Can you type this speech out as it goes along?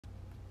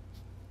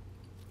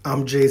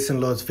I'm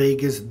Jason, Las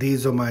Vegas.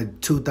 These are my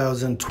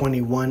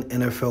 2021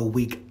 NFL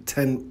Week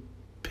 10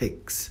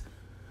 picks.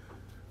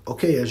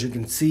 Okay, as you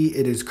can see,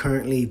 it is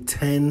currently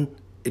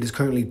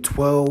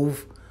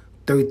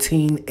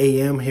 12:13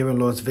 a.m. here in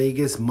Las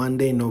Vegas,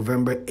 Monday,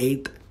 November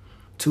 8th,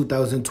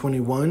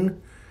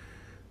 2021.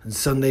 And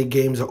Sunday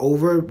games are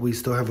over. We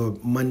still have a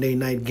Monday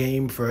night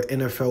game for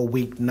NFL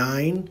Week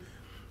 9.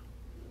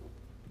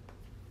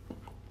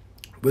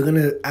 We're going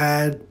to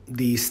add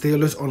the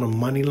Steelers on a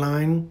money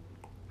line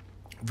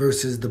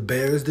versus the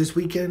Bears this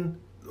weekend,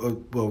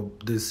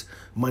 this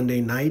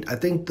Monday night. I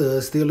think the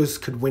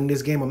Steelers could win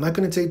this game. I'm not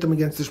going to take them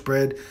against the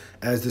spread,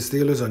 as the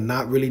Steelers are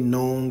not really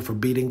known for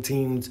beating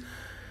teams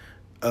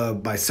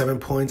by 7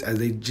 points, as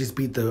they just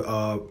beat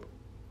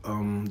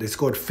they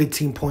scored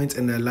 15 points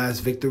in their last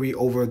victory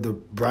over the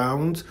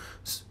Browns.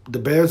 The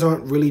Bears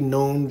aren't really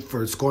known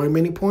for scoring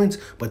many points,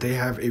 but they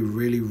have a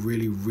really,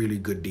 really, really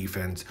good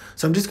defense.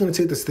 So I'm just going to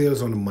take the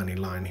Steelers on the money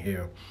line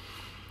here.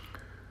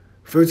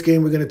 First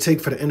game we're going to take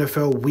for the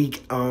NFL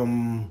Week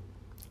 10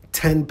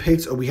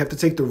 picks, or we have to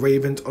take the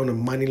Ravens on a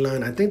money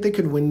line. I think they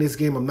could win this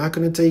game. I'm not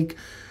going to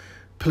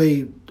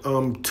play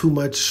too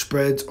much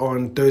spreads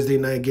on Thursday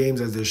night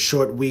games, as they're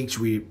short weeks.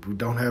 We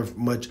don't have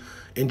much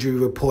injury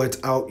reports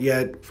out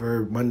yet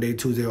for Monday,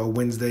 Tuesday, or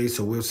Wednesday,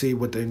 so we'll see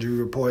what the injury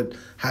report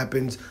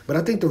happens. But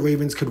I think the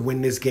Ravens could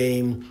win this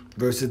game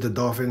versus the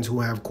Dolphins,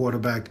 who have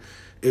quarterback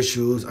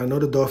issues. I know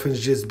the Dolphins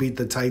just beat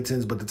the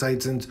Titans, but the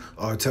Titans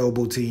are a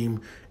terrible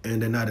team,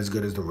 and they're not as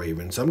good as the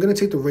Ravens. So I'm going to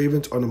take the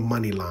Ravens on the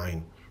money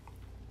line.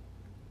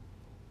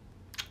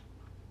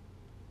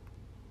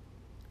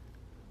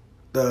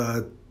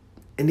 The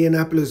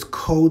Indianapolis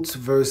Colts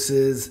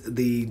versus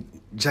the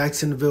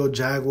Jacksonville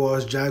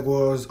Jaguars.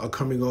 Jaguars are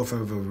coming off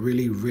of a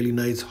really, really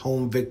nice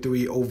home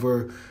victory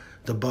over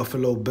the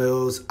Buffalo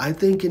Bills. I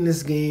think in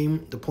this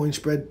game, the point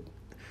spread,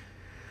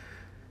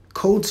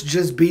 Colts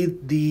just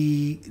beat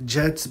the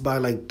Jets by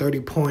like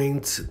 30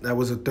 points. That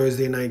was a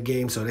Thursday night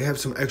game, so they have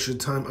some extra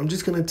time. I'm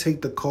just going to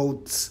take the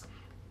Colts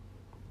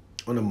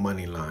on a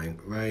money line,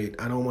 right?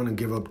 I don't want to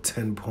give up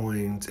 10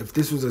 points. If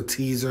this was a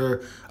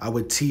teaser, I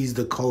would tease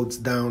the Colts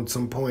down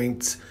some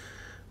points.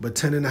 But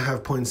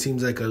 10.5 points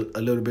seems like a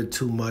little bit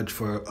too much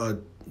for a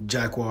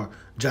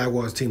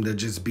Jaguars team that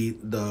just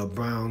beat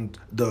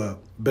the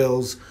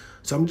Bills.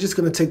 So I'm just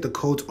going to take the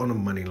Colts on a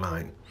money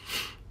line.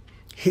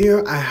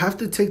 Here, I have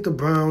to take the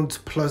Browns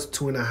plus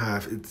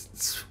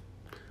 2.5.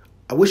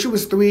 I wish it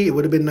was 3. It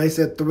would have been nice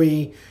at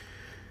 3.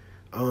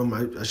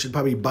 I should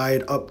probably buy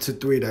it up to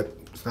 3.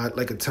 That's not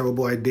like a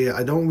terrible idea.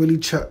 I don't really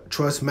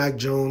trust Mac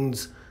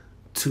Jones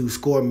to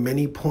score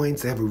many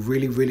points. They have a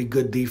really, really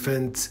good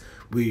defense.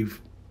 We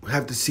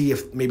have to see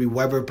if maybe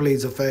weather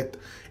plays effect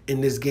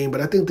in this game. But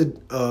I think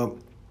the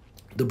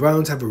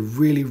Browns have a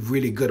really,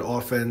 really good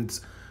offense.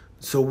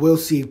 So we'll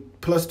see.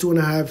 Plus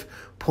 2.5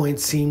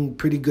 points seem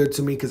pretty good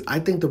to me, because I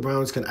think the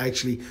Browns can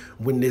actually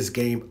win this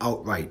game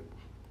outright.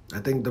 I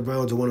think the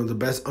Browns are one of the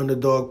best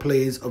underdog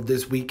plays of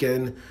this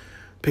weekend.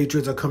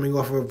 Patriots are coming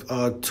off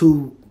of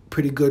 2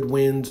 pretty good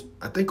wins,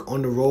 I think,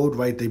 on the road,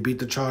 right? They beat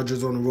the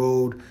Chargers on the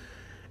road.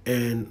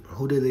 And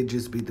who did they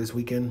just beat this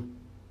weekend?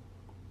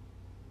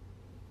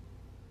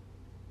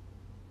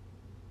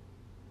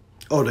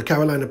 Oh, the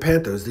Carolina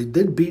Panthers. They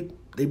beat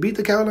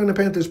the Carolina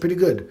Panthers pretty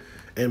good.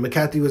 And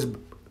McCaffrey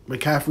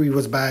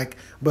was back.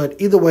 But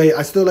either way,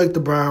 I still like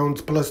the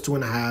Browns plus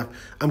 2.5.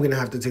 I'm going to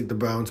have to take the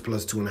Browns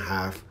plus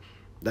 2.5.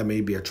 That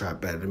may be a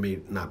trap bet. It may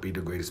not be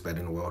the greatest bet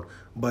in the world.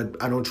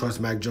 But I don't trust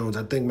Mac Jones.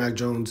 I think Mac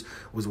Jones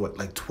was,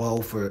 like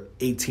 12 for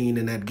 18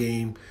 in that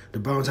game. The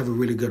Browns have a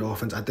really good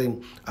offense. I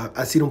think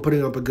I see them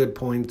putting up a good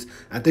point.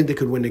 I think they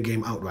could win the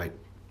game outright.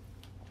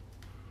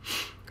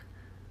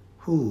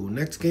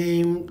 Next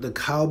game, the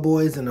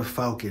Cowboys and the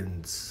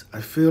Falcons.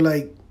 I feel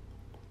like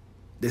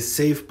the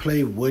safe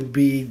play would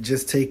be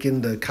just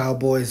taking the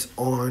Cowboys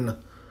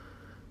on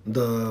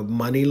the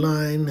money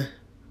line.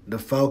 The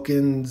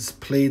Falcons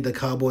played the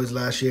Cowboys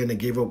last year, and they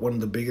gave up one of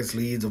the biggest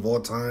leads of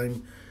all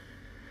time.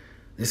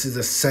 This is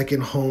the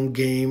second home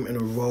game in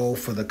a row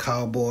for the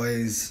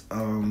Cowboys.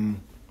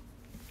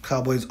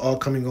 Cowboys all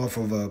coming off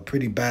of a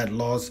pretty bad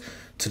loss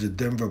to the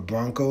Denver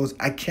Broncos.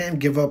 I can't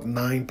give up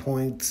 9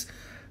 points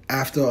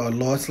after a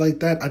loss like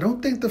that. I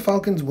don't think the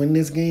Falcons win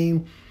this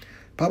game.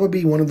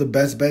 Probably one of the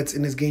best bets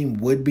in this game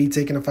would be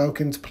taking the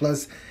Falcons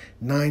plus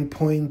 9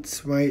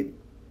 points, right?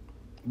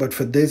 But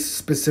for this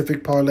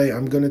specific parlay,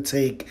 I'm going to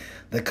take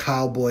the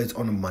Cowboys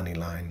on the money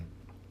line.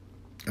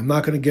 I'm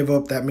not going to give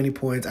up that many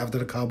points after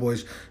the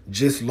Cowboys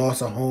just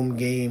lost a home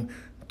game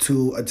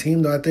to a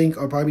team that I think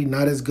are probably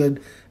not as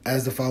good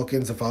as the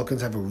Falcons. The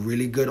Falcons have a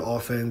really good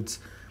offense.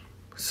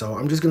 So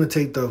I'm just going to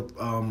take the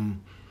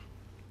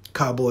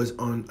Cowboys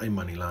on a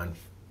money line.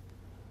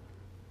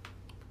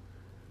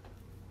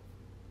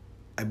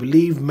 I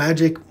believe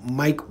Magic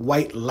Mike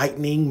White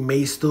Lightning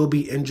may still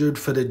be injured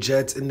for the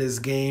Jets in this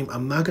game.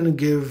 I'm not going to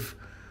give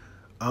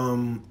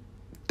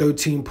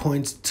 13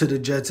 points to the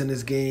Jets in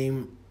this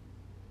game,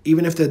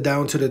 even if they're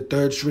down to the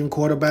third-string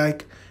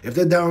quarterback. If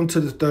they're down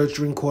to the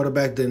third-string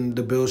quarterback, then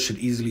the Bills should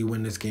easily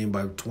win this game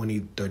by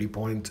 20, 30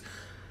 points.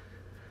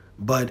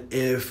 But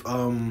if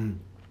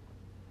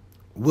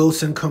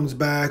Wilson comes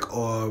back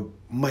or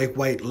Mike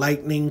White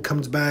Lightning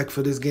comes back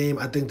for this game,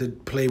 I think the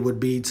play would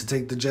be to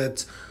take the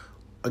Jets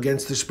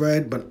against the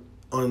spread. But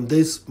on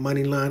this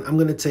money line, I'm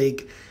going to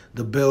take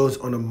the Bills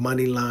on a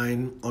money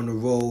line on the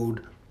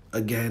road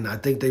again. I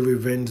think they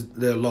revenged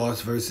their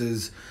loss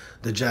versus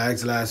the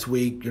Jags last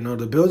week. You know,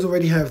 the Bills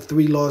already have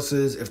 3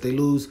 losses. If they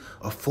lose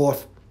a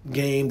 4th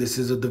game, this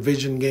is a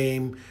division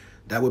game.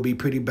 That would be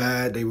pretty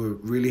bad. They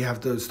would really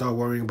have to start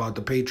worrying about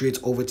the Patriots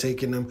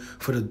overtaking them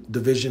for the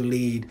division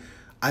lead.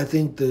 I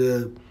think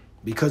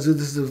because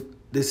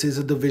this is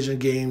a division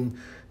game,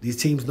 these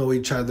teams know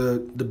each other.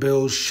 The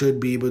Bills should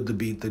be able to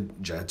beat the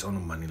Jets on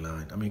the money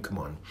line. I mean, come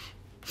on.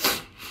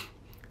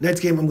 Next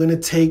game, I'm going to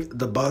take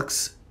the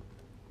Bucks.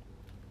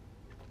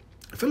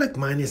 I feel like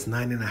minus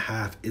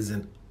 9.5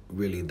 isn't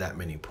really that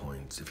many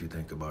points if you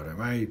think about it,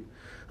 right?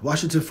 The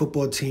Washington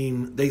football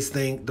team, they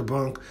stink.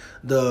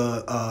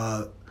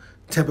 The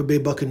Tampa Bay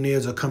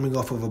Buccaneers are coming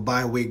off of a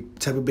bye week.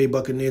 Tampa Bay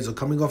Buccaneers are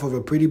coming off of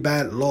a pretty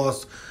bad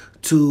loss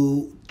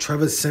to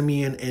Trevor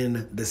Siemian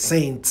and the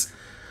Saints.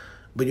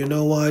 But you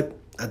know what?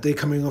 I think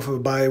coming off of a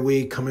bye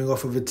week, coming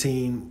off of a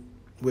team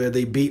where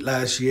they beat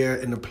last year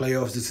in the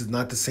playoffs, this is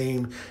not the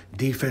same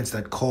defense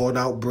that called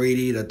out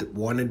Brady, that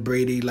wanted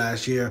Brady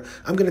last year.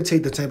 I'm going to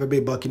take the Tampa Bay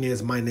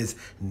Buccaneers minus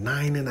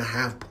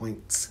 9.5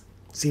 points.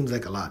 Seems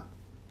like a lot.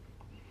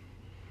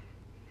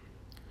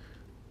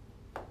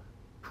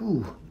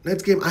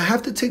 Next game, I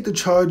have to take the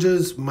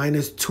Chargers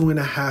minus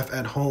 2.5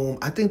 at home.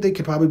 I think they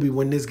could probably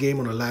win this game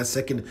on a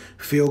last-second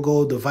field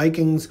goal. The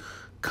Vikings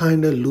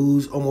kind of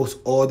lose almost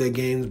all their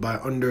games by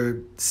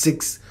under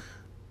 6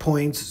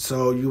 points.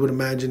 So you would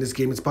imagine this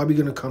game is probably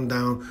going to come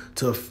down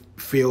to a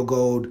field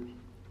goal.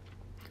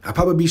 I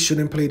probably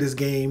shouldn't play this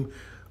game.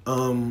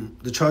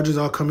 The Chargers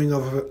are coming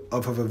off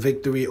of a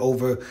victory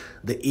over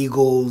the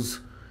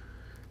Eagles.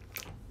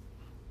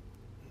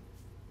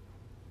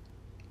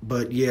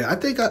 But yeah, I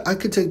think I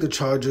could take the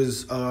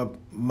Chargers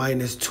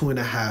minus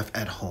 2.5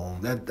 at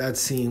home. That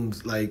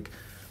seems like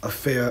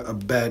a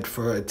bet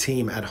for a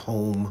team at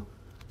home.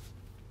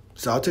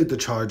 So I'll take the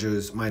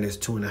Chargers minus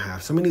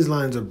 2.5. Some of these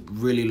lines are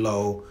really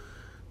low.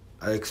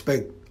 I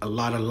expect a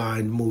lot of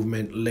line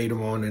movement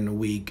later on in the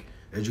week.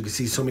 As you can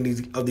see, so many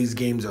of these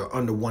games are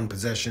under 1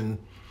 possession.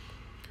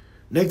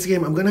 Next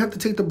game, I'm going to have to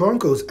take the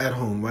Broncos at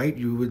home, right?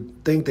 You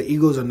would think the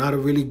Eagles are not a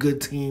really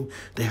good team.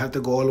 They have to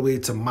go all the way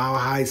to Mile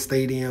High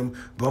Stadium.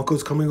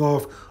 Broncos coming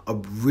off a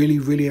really,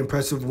 really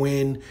impressive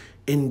win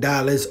in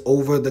Dallas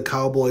over the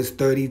Cowboys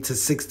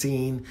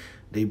 30-16.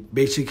 They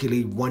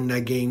basically won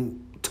that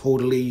game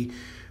totally,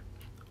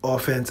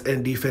 offense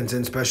and defense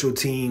and special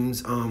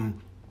teams.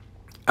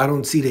 I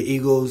don't see the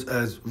Eagles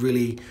as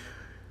really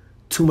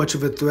too much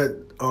of a threat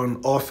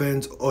on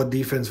offense or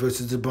defense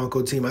versus the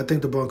Broncos team. I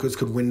think the Broncos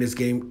could win this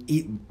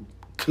game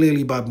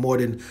clearly by more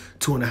than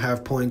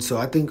 2.5 points. So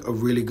I think a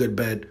really good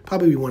bet,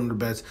 probably one of the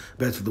best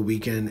bets of the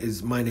weekend,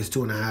 is minus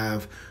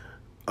 2.5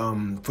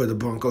 for the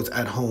Broncos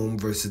at home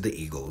versus the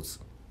Eagles.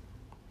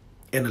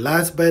 And the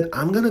last bet,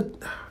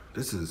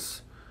 this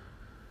is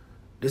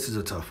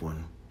a tough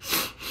one.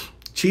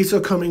 Chiefs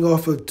are coming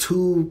off of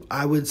 2,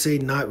 I would say,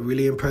 not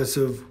really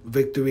impressive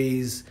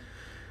victories.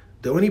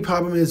 The only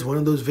problem is one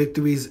of those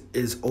victories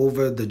is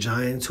over the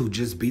Giants, who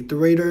just beat the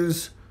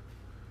Raiders.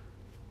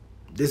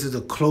 This is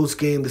a close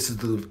game. This is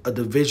a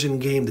division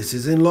game. This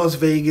is in Las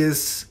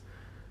Vegas.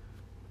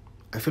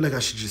 I feel like I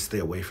should just stay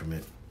away from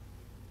it,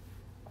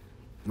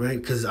 right?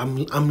 Because I'm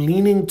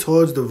leaning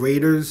towards the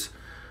Raiders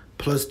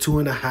plus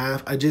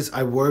 2.5.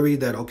 I worry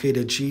that, okay,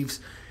 the Chiefs,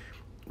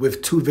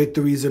 with 2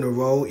 victories in a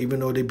row,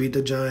 even though they beat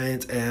the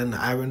Giants and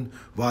Aaron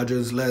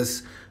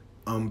Rodgers-less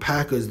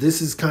Packers,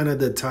 this is kind of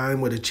the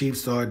time where the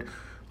Chiefs start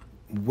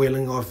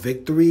wheeling off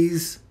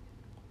victories.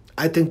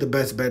 I think the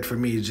best bet for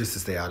me is just to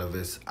stay out of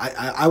this.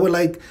 I would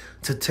like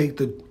to take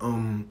the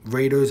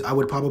Raiders. I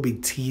would probably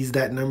tease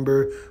that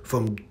number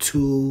from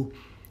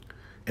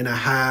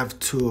 2.5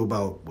 to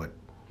about, 8.5,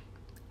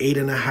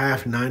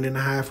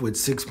 9.5 with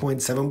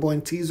 6.7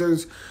 point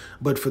teasers.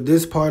 But for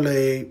this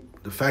parlay,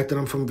 the fact that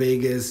I'm from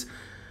Vegas,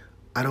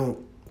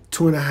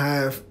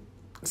 2.5,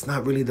 it's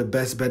not really the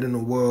best bet in the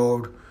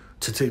world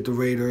to take the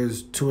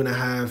Raiders.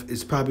 2.5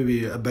 is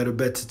probably a better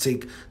bet to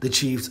take the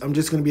Chiefs. I'm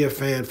just going to be a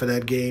fan for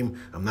that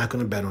game. I'm not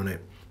going to bet on it.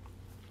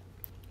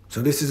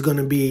 So this is going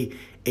to be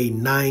a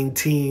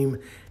 9-team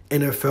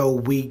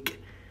NFL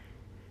Week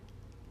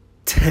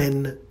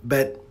 10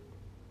 bet.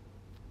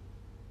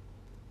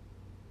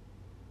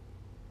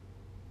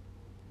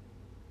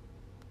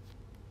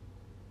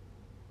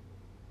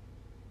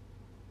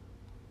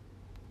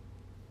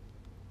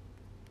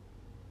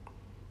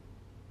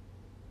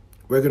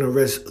 We're going to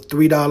risk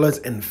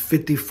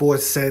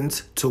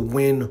 $3.54 to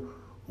win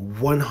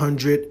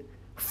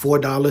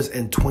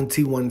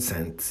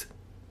 $104.21.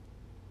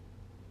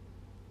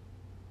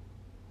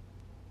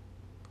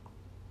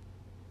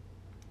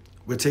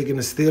 We're taking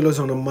the Steelers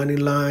on the money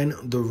line,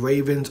 the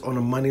Ravens on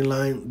the money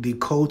line, the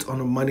Colts on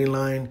the money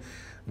line,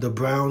 the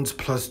Browns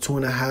plus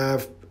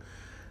 2.5,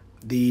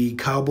 the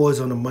Cowboys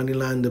on the money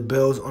line, the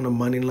Bills on the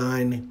money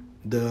line,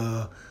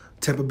 The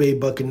Tampa Bay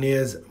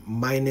Buccaneers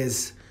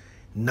minus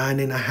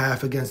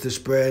 9.5 against the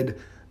spread.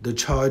 The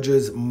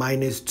Chargers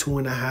minus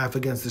 2.5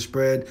 against the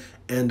spread.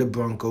 And the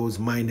Broncos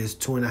minus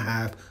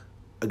 2.5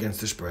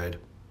 against the spread.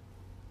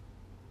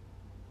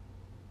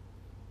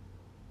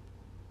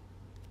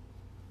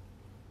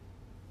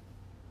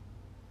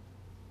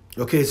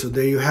 Okay, so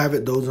there you have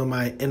it. Those are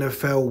my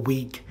NFL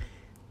Week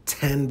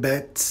 10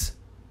 bets.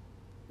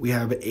 We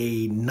have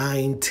a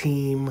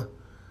 9-team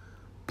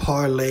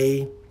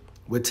parlay.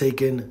 We're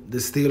taking the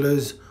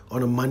Steelers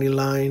on a money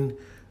line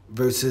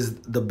versus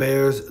the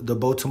Bears, the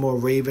Baltimore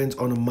Ravens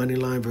on a money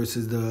line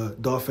versus the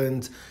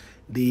Dolphins,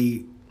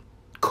 the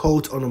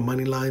Colts on a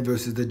money line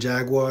versus the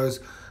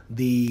Jaguars,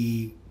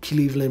 the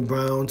Cleveland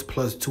Browns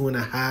plus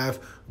 2.5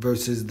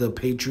 versus the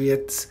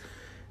Patriots,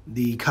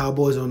 the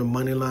Cowboys on the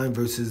money line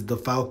versus the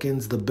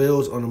Falcons, the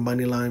Bills on the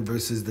money line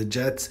versus the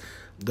Jets,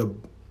 the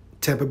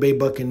Tampa Bay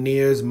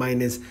Buccaneers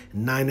minus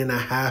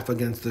 9.5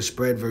 against the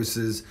spread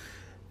versus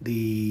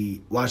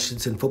the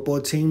Washington football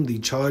team, the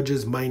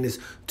Chargers minus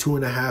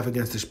 2.5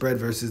 against the spread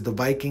versus the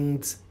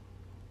Vikings.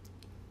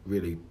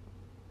 Really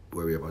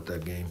worry about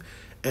that game.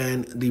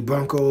 And the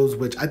Broncos,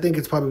 which I think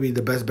is probably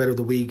the best bet of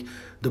the week,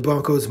 the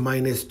Broncos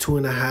minus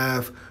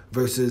 2.5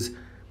 versus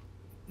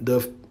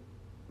the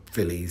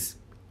Phillies,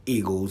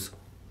 Eagles.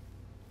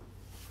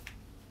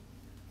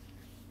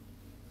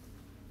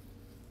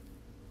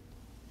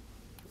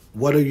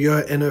 What are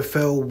your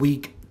NFL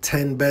Week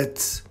 10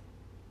 bets?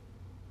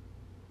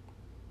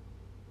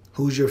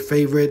 Who's your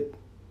favorite?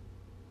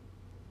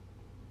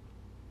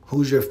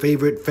 Who's your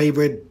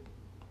favorite?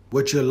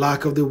 What's your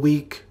lock of the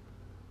week?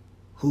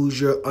 Who's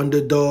your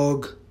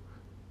underdog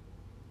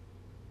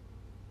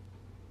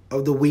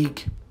of the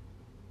week?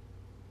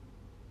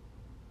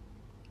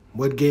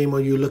 What game are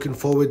you looking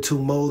forward to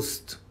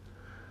most?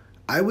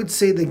 I would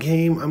say the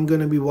game I'm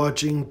going to be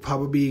watching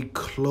probably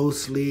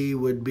closely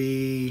would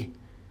be,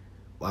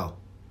 wow,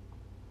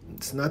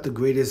 it's not the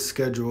greatest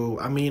schedule.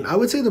 I mean, I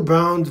would say the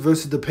Browns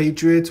versus the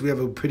Patriots. We have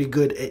a pretty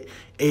good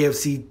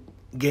AFC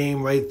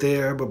game right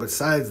there. But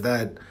besides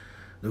that,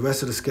 the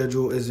rest of the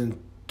schedule isn't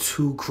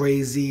too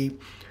crazy.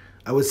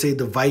 I would say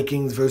the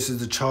Vikings versus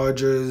the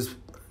Chargers.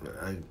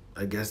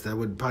 I guess that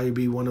would probably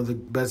be one of the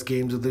best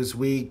games of this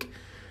week.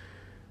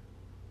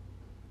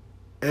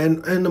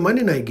 And the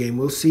Monday night game,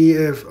 we'll see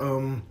if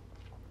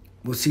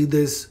we'll see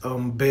this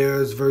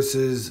Bears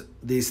versus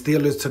the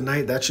Steelers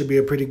tonight. That should be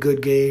a pretty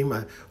good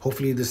game.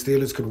 Hopefully the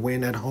Steelers could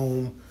win at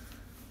home.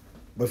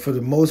 But for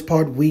the most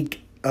part,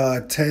 Week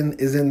 10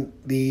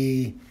 isn't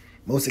the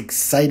most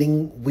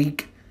exciting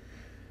week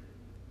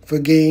for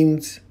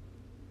games.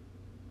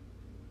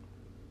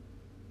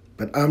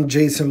 But I'm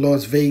Jason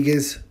Las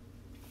Vegas.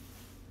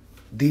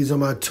 These are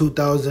my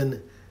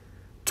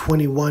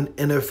 2021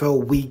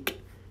 NFL Week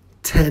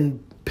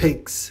 10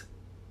 picks.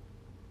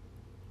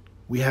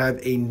 We have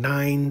a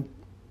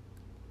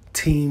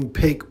 9-team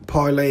pick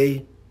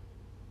parlay.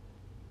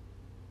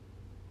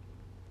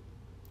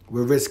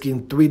 We're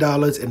risking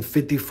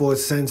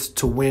 $3.54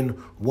 to win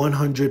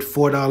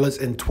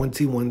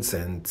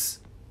 $104.21.